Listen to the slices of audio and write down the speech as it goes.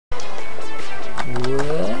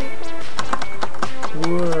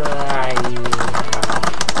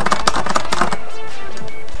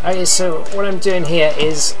so what I'm doing here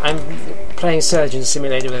is I'm playing Surgeon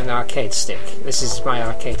Simulator with an arcade stick. This is my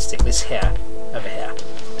arcade stick, this here, over here.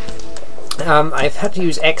 I've had to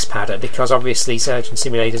use X-Padder because obviously Surgeon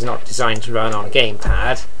Simulator is not designed to run on a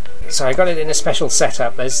gamepad. So I got it in a special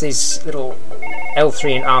setup. There's these little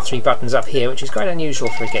L3 and R3 buttons up here, which is quite unusual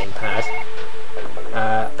for a gamepad.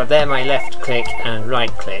 But they're my left click and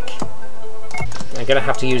right click. I'm going to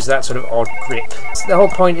have to use that sort of odd grip. So the whole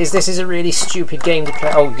point is this is a really stupid game to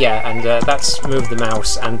play. Oh yeah, and that's move the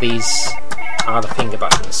mouse, and these are the finger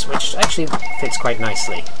buttons, which actually fits quite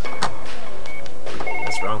nicely.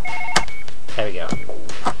 That's wrong. There we go.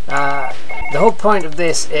 The whole point of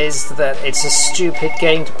this is that it's a stupid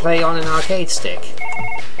game to play on an arcade stick.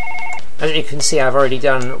 As you can see, I've already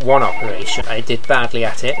done one operation. I did badly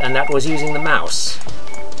at it, and that was using the mouse.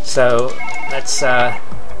 So let's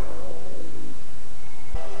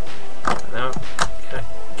no,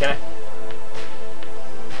 get it.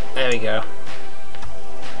 There we go.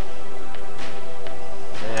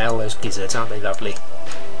 Yeah, all those gizzards, aren't they lovely?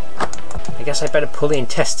 I guess I better pull the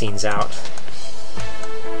intestines out.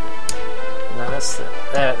 No, that's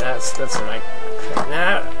alright.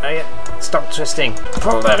 No, stop twisting.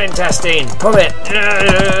 Pull that intestine. Pull it.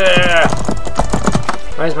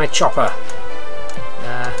 Where's my chopper?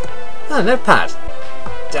 Oh, no pad.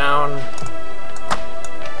 Down.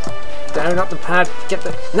 Down, not the pad. Get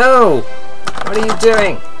the. No! What are you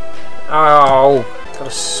doing? Oh, got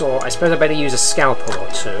a saw. I suppose I better use a scalpel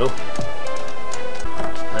or two.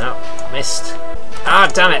 No, missed.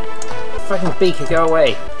 Ah, damn it! Fucking beaker, go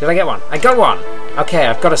away. Did I get one? I got one! Okay,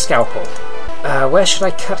 I've got a scalpel. Where should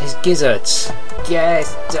I cut his gizzards?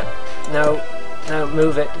 Yes. No. No,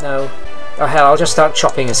 move it. No. Oh hell, I'll just start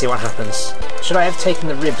chopping and see what happens. Should I have taken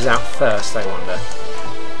the ribs out first, I wonder?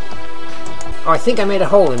 Oh, I think I made a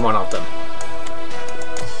hole in one of them.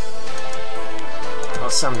 Or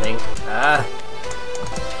something.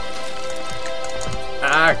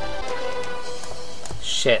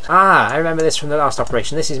 Shit. I remember this from the last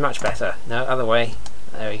operation. This is much better. No, other way.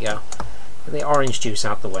 There we go. Get the orange juice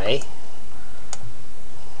out the way.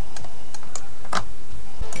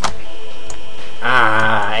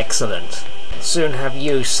 Excellent. Soon have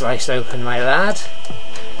you sliced open, my lad.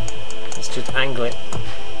 Let's just angle it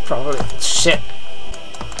properly. Shit.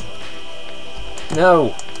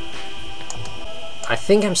 No. I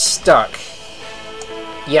think I'm stuck.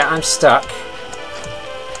 Yeah, I'm stuck.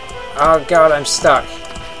 Oh god, I'm stuck.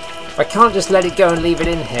 I can't just let it go and leave it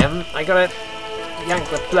in him. I gotta yank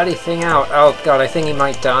the bloody thing out. Oh god, I think he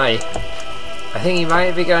might die. I think he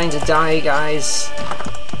might be going to die, guys.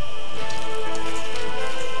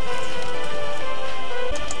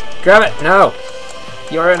 Grab it! No!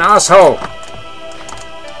 You're an asshole!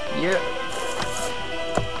 You...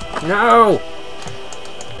 No!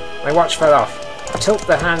 My watch fell off. Tilt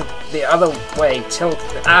the hand the other way. Tilt...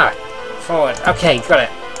 Forward. Okay, got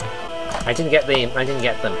it. I didn't get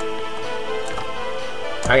them.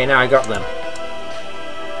 Okay, now I got them.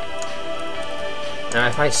 Now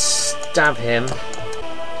if I stab him...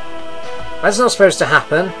 That's not supposed to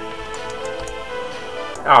happen.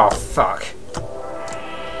 Oh, fuck.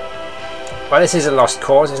 Well, this is a lost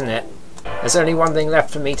cause, isn't it? There's only one thing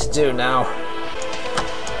left for me to do now.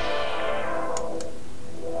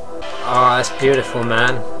 Oh, that's beautiful,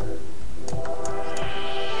 man.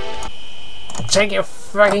 Take your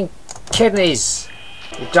fucking kidneys!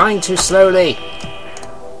 You're dying too slowly!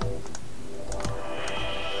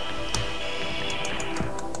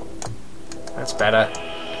 That's better.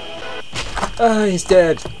 Oh, he's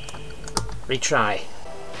dead. Retry.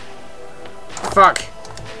 Fuck!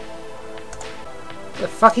 The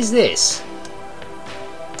fuck is this?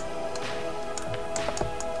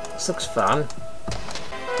 This looks fun.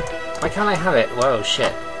 Why can't I have it? Whoa,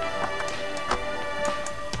 shit.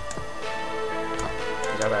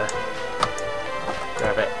 Gotta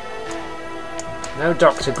grab it. No,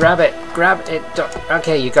 doctor, grab it. Grab it,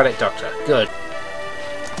 okay, you got it, doctor. Good.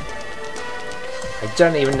 I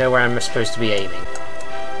don't even know where I'm supposed to be aiming.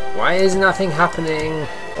 Why is nothing happening?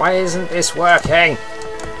 Why isn't this working?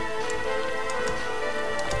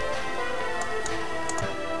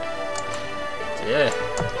 Yeah,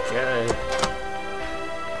 go.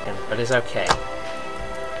 But it's okay.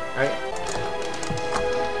 Okay.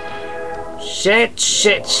 Shit,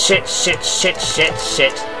 shit, shit, shit, shit, shit,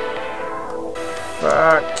 shit.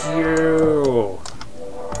 Fuck you.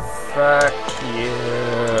 Fuck you.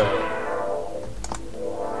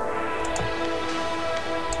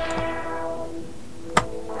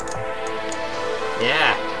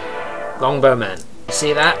 Yeah. Longbow man.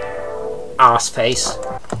 See that? Arse face.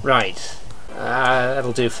 Right.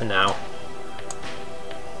 That'll do for now.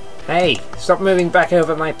 Hey, stop moving back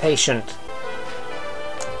over my patient.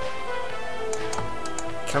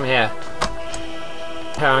 Come here.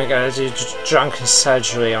 I'm going to do drunken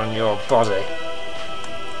surgery on your body.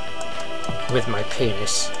 With my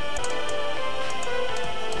penis.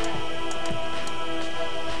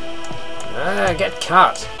 Ah, get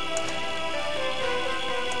cut.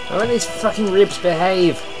 How do these fucking ribs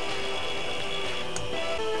behave?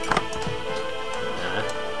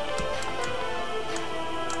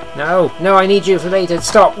 No, no, I need you for later.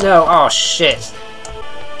 Stop, no. Oh, shit.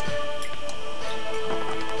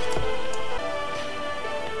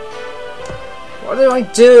 What do I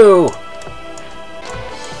do?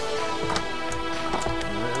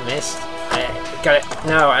 Missed. I got it.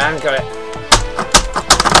 No, I haven't got it.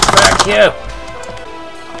 Fuck you.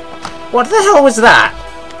 What the hell was that?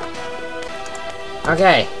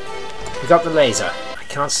 Okay. We got the laser. I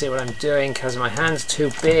can't see what I'm doing because my hand's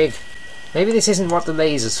too big. Maybe this isn't what the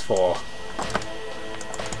laser's for.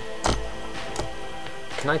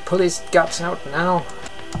 Can I pull his guts out now?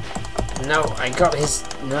 No, I got his...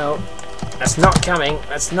 No. That's not coming.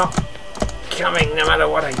 That's not coming no matter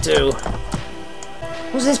what I do.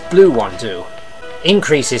 What does this blue one do?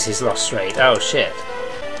 Increases his loss rate. Oh, shit.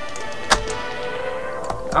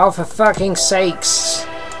 Oh, for fucking sakes.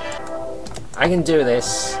 I can do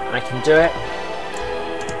this. I can do it.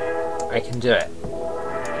 I can do it.